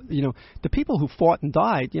 the people who fought and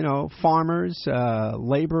died, farmers,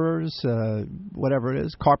 laborers, whatever it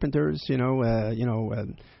is, carpenters,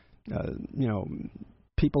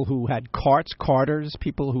 people who had carters,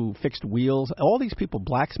 people who fixed wheels, all these people,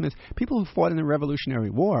 blacksmiths, people who fought in the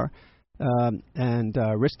Revolutionary War and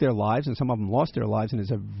risked their lives, and some of them lost their lives, and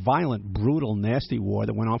it's a violent, brutal, nasty war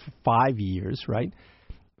that went on for 5 years, right?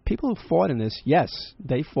 People who fought in this, yes,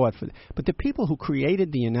 they fought for it. But the people who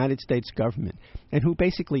created the United States government and who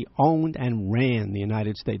basically owned and ran the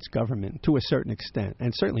United States government to a certain extent,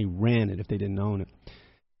 and certainly ran it if they didn't own it,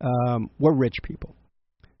 were rich people.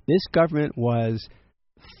 This government was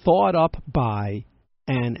thought up by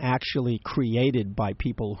and actually created by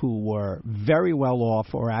people who were very well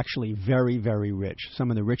off or actually very, very rich. Some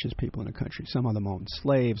of the richest people in the country. Some of them owned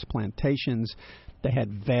slaves, plantations. They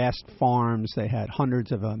had vast farms. They had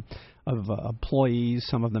hundreds of employees,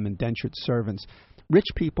 some of them indentured servants. Rich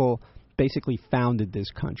people basically founded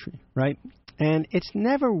this country, right? And it's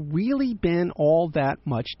never really been all that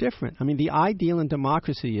much different. I mean, the ideal in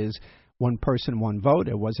democracy is one person, one vote.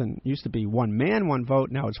 It used to be one man, one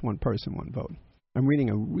vote. Now it's one person, one vote. I'm reading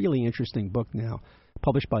a really interesting book now,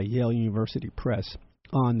 published by Yale University Press,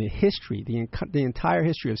 on the history, the entire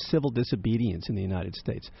history of civil disobedience in the United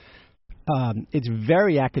States. It's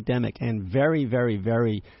very academic and very, very,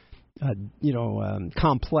 very,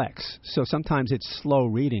 complex. So sometimes it's slow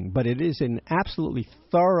reading, but it is an absolutely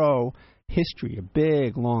thorough history, a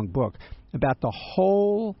big, long book about the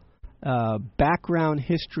whole background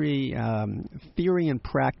history, theory and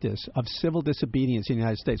practice of civil disobedience in the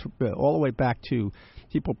United States, all the way back to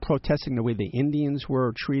people protesting the way the Indians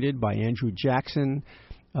were treated by Andrew Jackson,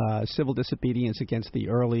 civil disobedience against the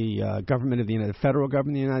early government of the federal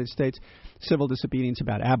government of the United States, civil disobedience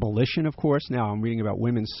about abolition, of course. Now I'm reading about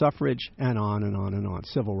women's suffrage, and on and on and on,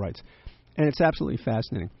 civil rights. And it's absolutely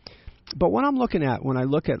fascinating. But what I'm looking at when I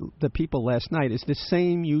look at the people last night is the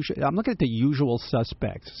same usual. I'm looking at the usual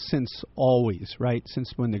suspects since always, right?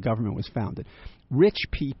 Since when the government was founded. Rich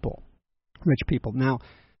people. Now,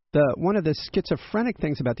 one of the schizophrenic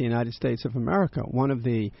things about the United States of America, one of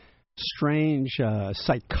the strange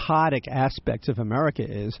psychotic aspects of America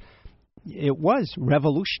is it was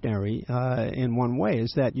revolutionary in one way,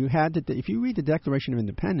 is that you had to, if you read the Declaration of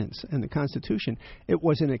Independence and the Constitution, it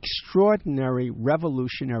was an extraordinary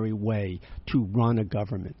revolutionary way to run a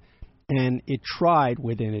government. And it tried,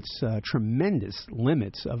 within its tremendous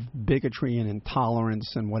limits of bigotry and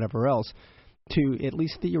intolerance and whatever else, to, at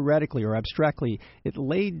least theoretically or abstractly, it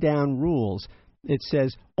laid down rules. It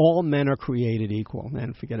says all men are created equal.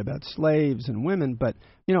 And forget about slaves and women. But,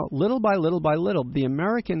 little by little by little, the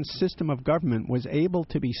American system of government was able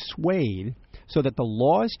to be swayed so that the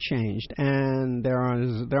laws changed and there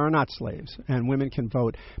are not slaves and women can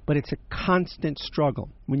vote. But it's a constant struggle.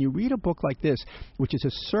 When you read a book like this, which is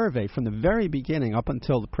a survey from the very beginning up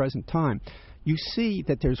until the present time, you see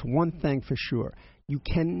that there's one thing for sure. You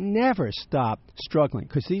can never stop struggling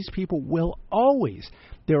because these people will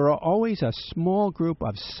there are always a small group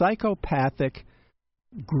of psychopathic,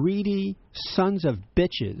 greedy sons of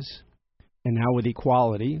bitches And now with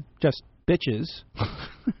equality, just bitches,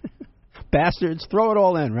 bastards, throw it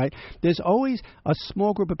all in, right? There's always a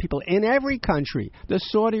small group of people in every country, the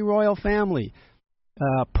Saudi royal family,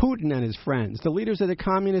 Putin and his friends, the leaders of the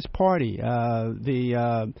Communist Party,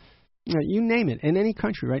 you name it, in any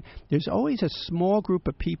country, right? There's always a small group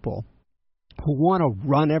of people who want to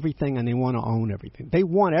run everything and they want to own everything. They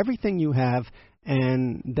want everything you have,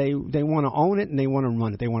 and they want to own it and they want to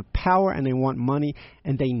run it. They want power and they want money,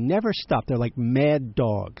 and they never stop. They're like mad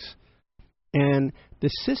dogs. And the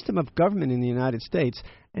system of government in the United States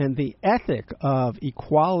and the ethic of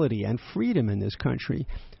equality and freedom in this country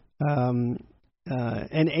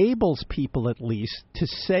enables people, at least, to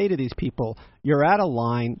say to these people, you're out of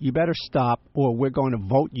line, you better stop, or we're going to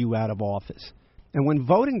vote you out of office. And when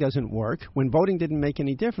voting doesn't work, when voting didn't make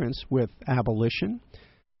any difference with abolition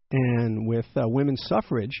and with women's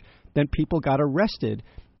suffrage, then people got arrested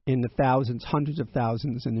in the thousands, hundreds of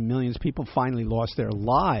thousands, and the millions. People finally lost their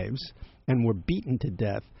lives and were beaten to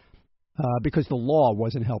death because the law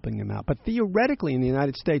wasn't helping them out. But theoretically, in the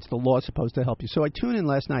United States, the law is supposed to help you. So I tuned in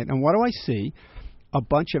last night, and what do I see? A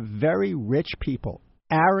bunch of very rich people,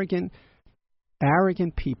 arrogant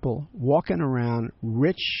people walking around,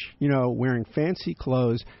 rich, wearing fancy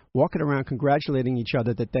clothes, walking around congratulating each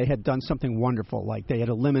other that they had done something wonderful, like they had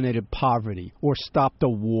eliminated poverty or stopped a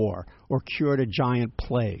war or cured a giant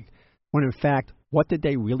plague. When in fact, what did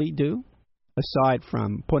they really do? Aside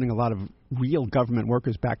from putting a lot of real government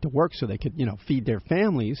workers back to work so they could, feed their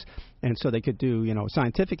families, and so they could do,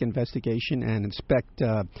 scientific investigation and inspect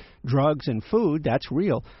drugs and food, that's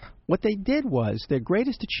real. What they did was their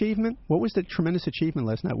greatest achievement. What was the tremendous achievement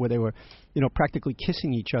last night, where they were, practically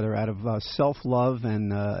kissing each other out of self-love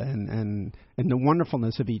and the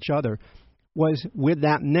wonderfulness of each other? Was with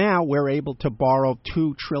that now we're able to borrow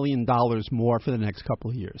 $2 trillion more for the next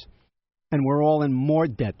couple of years, and we're all in more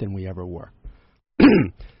debt than we ever were.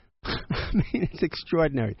 I mean, it's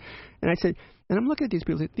extraordinary. And I said, and I'm looking at these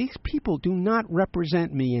people. These people do not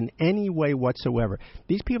represent me in any way whatsoever.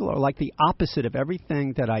 These people are like the opposite of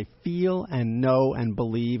everything that I feel and know and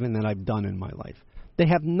believe and that I've done in my life. They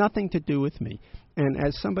have nothing to do with me. And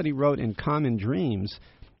as somebody wrote in Common Dreams,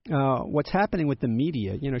 what's happening with the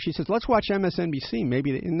media, she says, let's watch MSNBC.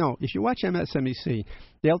 No, if you watch MSNBC,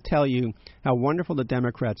 they'll tell you how wonderful the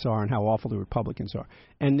Democrats are and how awful the Republicans are.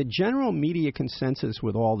 And the general media consensus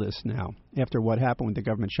with all this now, after what happened with the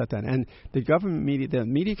government shutdown, and the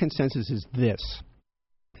media consensus is this.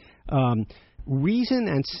 Reason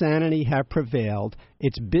and sanity have prevailed.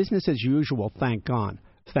 It's business as usual, thank God.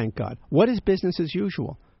 What is business as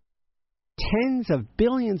usual? Tens of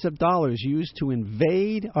billions of dollars used to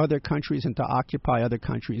invade other countries and to occupy other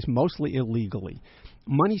countries, mostly illegally.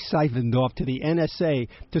 Money siphoned off to the NSA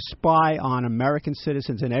to spy on American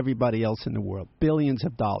citizens and everybody else in the world. Billions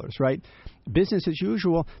of dollars, right? Business as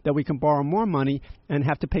usual, that we can borrow more money and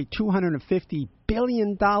have to pay $250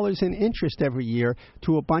 billion in interest every year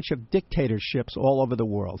to a bunch of dictatorships all over the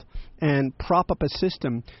world, and prop up a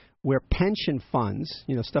system where pension funds,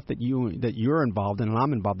 stuff that you're involved in and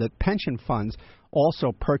I'm involved in, that pension funds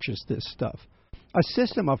also purchase this stuff. A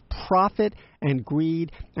system of profit and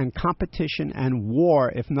greed and competition and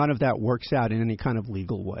war if none of that works out in any kind of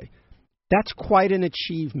legal way. That's quite an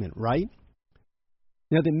achievement, right?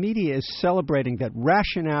 Now, the media is celebrating that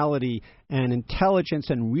rationality and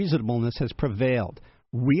intelligence and reasonableness has prevailed.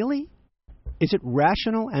 Really? Is it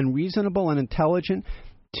rational and reasonable and intelligent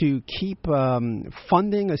to keep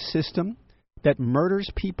funding a system that murders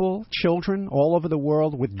people, children, all over the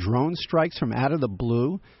world with drone strikes from out of the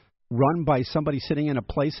blue, run by somebody sitting in a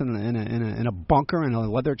place in a bunker in a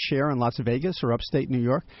leather chair in Las Vegas or upstate New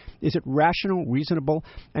York? Is it rational, reasonable,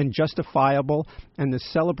 and justifiable, and the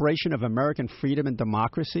celebration of American freedom and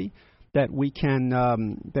democracy that we can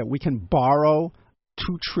borrow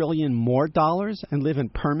 $2 trillion more and live in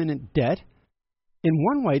permanent debt? In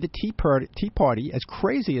one way, the Tea Party, as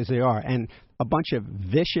crazy as they are, and a bunch of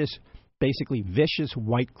vicious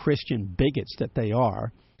white Christian bigots that they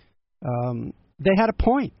are, they had a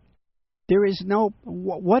point. There is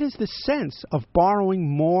what is the sense of borrowing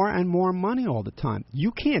more and more money all the time?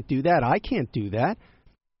 You can't do that. I can't do that.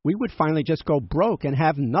 We would finally just go broke and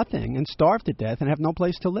have nothing and starve to death and have no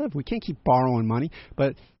place to live. We can't keep borrowing money,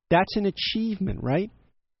 but that's an achievement, right?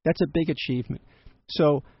 That's a big achievement.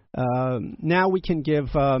 So now we can give,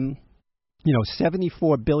 $74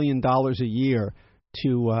 billion a year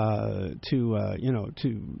to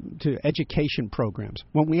education programs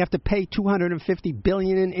when we have to pay $250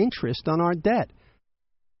 billion in interest on our debt.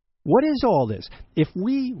 What is all this? If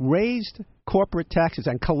we raised corporate taxes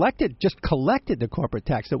and collected the corporate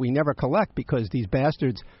tax that we never collect because these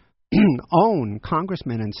bastards own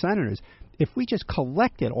congressmen and senators, if we just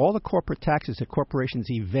collected all the corporate taxes that corporations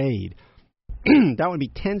evade, that would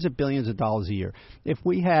be tens of billions of dollars a year. If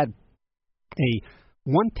we had a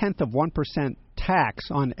 0.1% tax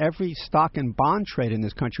on every stock and bond trade in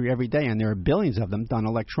this country every day, and there are billions of them done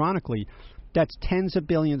electronically, that's tens of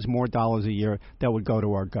billions more dollars a year that would go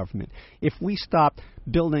to our government. If we stopped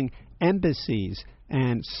building embassies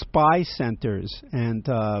and spy centers and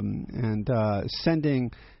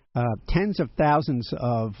sending tens of thousands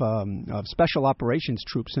of special operations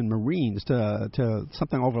troops and Marines to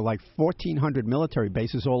something over like 1,400 military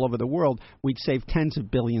bases all over the world, we'd save tens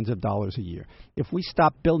of billions of dollars a year. If we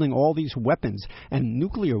stopped building all these weapons and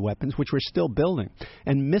nuclear weapons, which we're still building,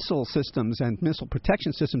 and missile systems and missile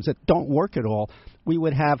protection systems that don't work at all, we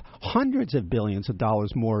would have hundreds of billions of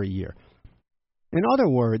dollars more a year. In other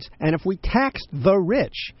words, and if we taxed the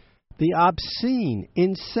rich, the obscene,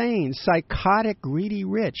 insane, psychotic, greedy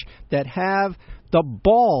rich that have the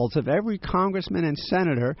balls of every congressman and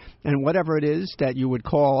senator and whatever it is that you would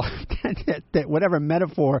call, that whatever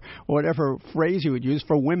metaphor or whatever phrase you would use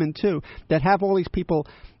for women too, that have all these people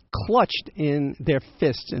clutched in their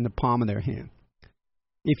fists in the palm of their hand.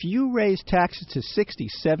 If you raise taxes to 60,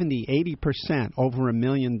 70, 80% over $1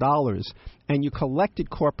 million and you collected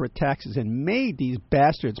corporate taxes and made these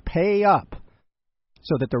bastards pay up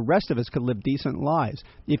so that the rest of us could live decent lives.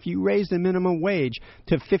 If you raised the minimum wage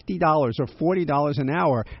to $50 or $40 an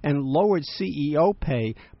hour and lowered CEO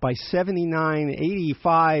pay by 79,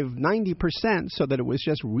 85, 90% so that it was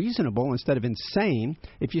just reasonable instead of insane,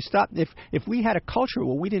 if we had a culture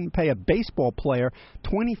where we didn't pay a baseball player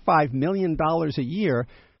 $25 million a year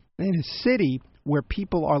in a city where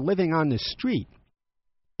people are living on the street.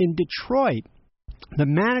 In Detroit, the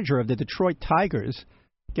manager of the Detroit Tigers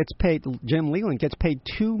gets paid, Jim Leland gets paid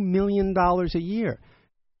 $2 million a year.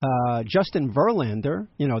 Justin Verlander,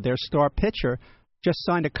 their star pitcher, just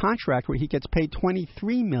signed a contract where he gets paid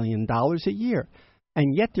 $23 million a year.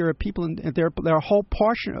 And yet there are people, there are whole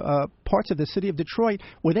parts of the city of Detroit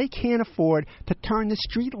where they can't afford to turn the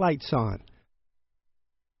street lights on,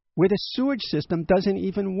 where the sewage system doesn't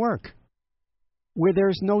even work, where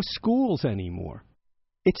there's no schools anymore.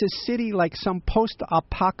 It's a city like some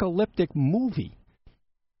post-apocalyptic movie.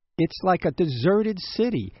 It's like a deserted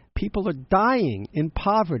city. People are dying in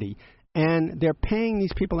poverty, and they're paying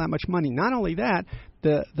these people that much money. Not only that,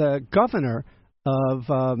 the governor of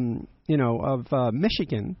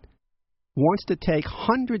Michigan wants to take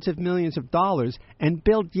hundreds of millions of dollars and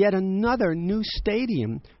build yet another new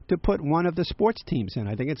stadium to put one of the sports teams in.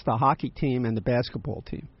 I think it's the hockey team and the basketball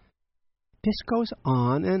team. This goes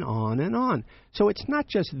on and on and on. So it's not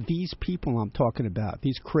just these people I'm talking about,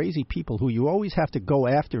 these crazy people who you always have to go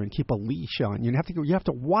after and keep a leash on. You have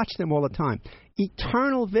to watch them all the time.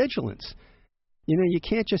 Eternal vigilance. You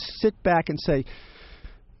can't just sit back and say,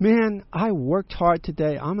 man, I worked hard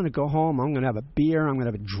today. I'm going to go home. I'm going to have a beer. I'm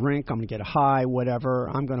going to have a drink. I'm going to get high, whatever.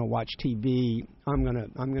 I'm going to watch TV. I'm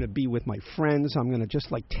going to be with my friends. I'm going to just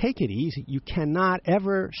take it easy. You cannot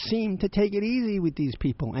ever seem to take it easy with these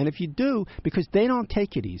people. And if you do, because they don't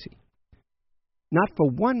take it easy. Not for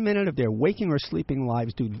 1 minute of their waking or sleeping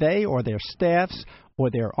lives do they or their staffs or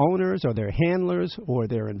their owners or their handlers or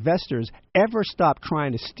their investors ever stop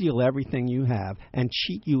trying to steal everything you have and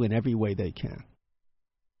cheat you in every way they can.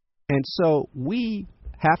 And so we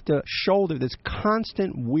have to shoulder this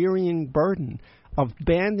constant wearying burden of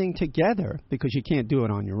banding together, because you can't do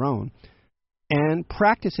it on your own, and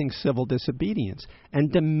practicing civil disobedience and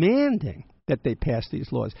demanding that they pass these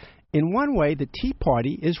laws. In one way, the Tea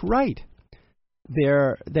Party is right.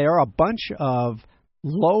 They're a bunch of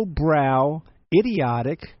lowbrow,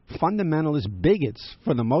 idiotic, fundamentalist bigots,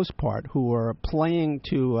 for the most part, who are playing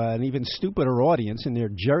to an even stupider audience in their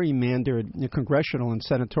gerrymandered congressional and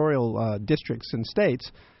senatorial districts and states.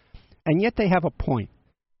 And yet they have a point,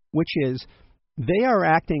 which is they are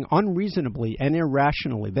acting unreasonably and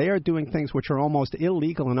irrationally. They are doing things which are almost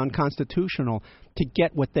illegal and unconstitutional to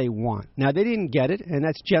get what they want. Now, they didn't get it, and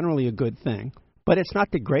that's generally a good thing. But it's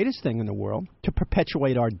not the greatest thing in the world to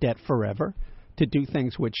perpetuate our debt forever, to do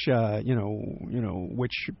things which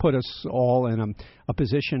which put us all in a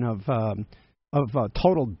position of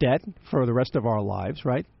total debt for the rest of our lives,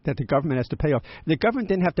 right? That the government has to pay off. The government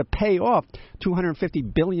didn't have to pay off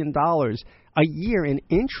 $250 billion a year in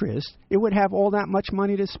interest. It would have all that much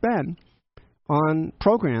money to spend on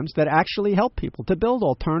programs that actually help people to build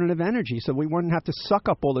alternative energy, so we wouldn't have to suck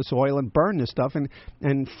up all this oil and burn this stuff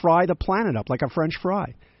and fry the planet up like a French fry.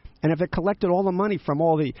 And if it collected all the money from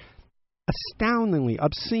all the astoundingly,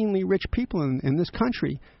 obscenely rich people in this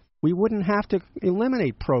country, we wouldn't have to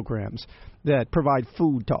eliminate programs that provide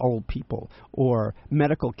food to old people, or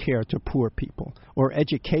medical care to poor people, or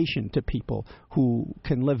education to people who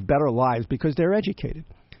can live better lives because they're educated.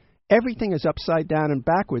 Everything is upside down and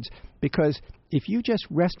backwards because if you just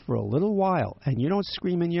rest for a little while and you don't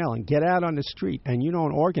scream and yell and get out on the street and you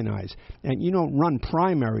don't organize and you don't run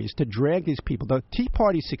primaries to drag these people. The Tea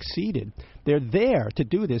Party succeeded. They're there to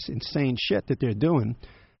do this insane shit that they're doing.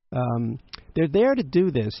 They're there to do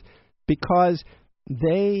this because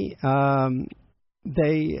they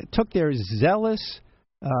took their zealous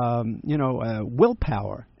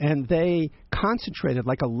willpower, and they concentrated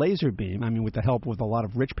like a laser beam, with the help with a lot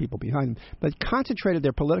of rich people behind them, but concentrated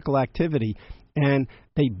their political activity, and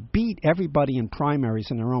they beat everybody in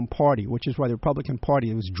primaries in their own party, which is why the Republican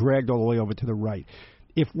Party was dragged all the way over to the right.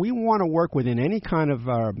 If we want to work within any kind of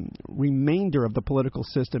remainder of the political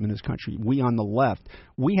system in this country, we on the left,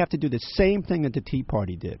 we have to do the same thing that the Tea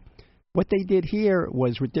Party did. What they did here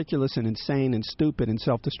was ridiculous and insane and stupid and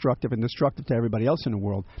self-destructive and destructive to everybody else in the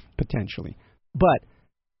world, potentially. But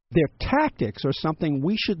their tactics are something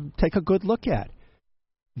we should take a good look at.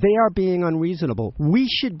 They are being unreasonable. We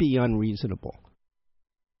should be unreasonable.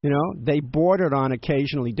 They bordered on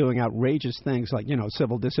occasionally doing outrageous things like,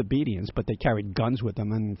 civil disobedience, but they carried guns with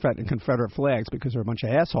them and Confederate flags because they're a bunch of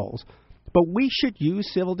assholes. But we should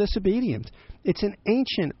use civil disobedience. It's an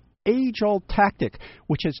ancient, age-old tactic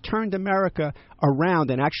which has turned America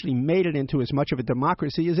around and actually made it into as much of a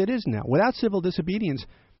democracy as it is now. Without civil disobedience,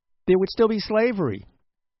 there would still be slavery.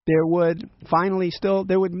 There would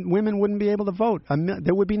women wouldn't be able to vote.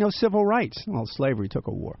 There would be no civil rights. Well, slavery took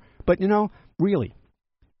a war. But, really,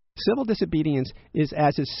 civil disobedience is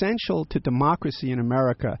as essential to democracy in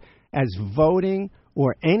America as voting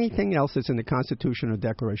or anything else that's in the Constitution or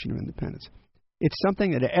Declaration of Independence. It's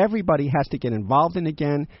something that everybody has to get involved in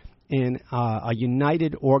again in a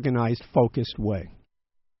united, organized, focused way.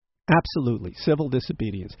 Absolutely, civil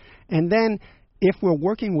disobedience. And then if we're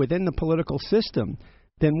working within the political system,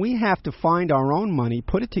 then we have to find our own money,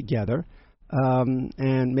 put it together,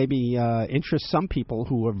 and maybe interest some people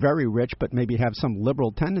who are very rich but maybe have some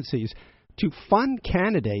liberal tendencies to fund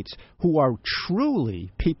candidates who are truly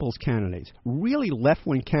people's candidates, really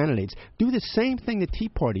left-wing candidates. Do the same thing the Tea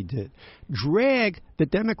Party did. Drag the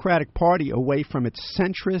Democratic Party away from its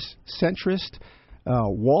centrist,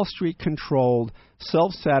 Wall Street-controlled,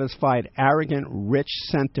 self-satisfied, arrogant, rich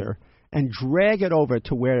center and drag it over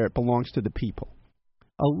to where it belongs to the people.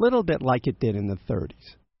 A little bit like it did in the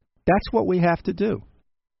 30s. That's what we have to do.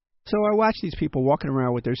 So I watched these people walking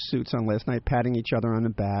around with their suits on last night, patting each other on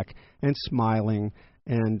the back and smiling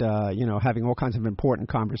and, having all kinds of important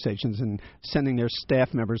conversations and sending their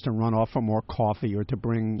staff members to run off for more coffee or to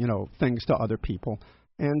bring, things to other people.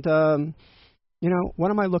 And,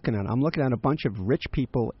 what am I looking at? I'm looking at a bunch of rich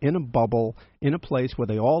people in a bubble, in a place where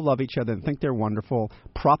they all love each other and think they're wonderful,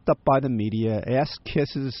 propped up by the media, ass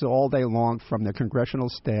kisses all day long from their congressional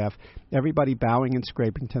staff, everybody bowing and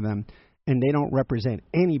scraping to them. And they don't represent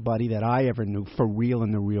anybody that I ever knew for real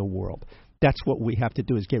in the real world. That's what we have to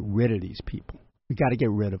do is get rid of these people. We got to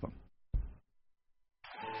get rid of them.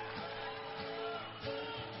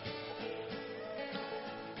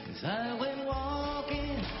 As I went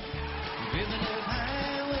walking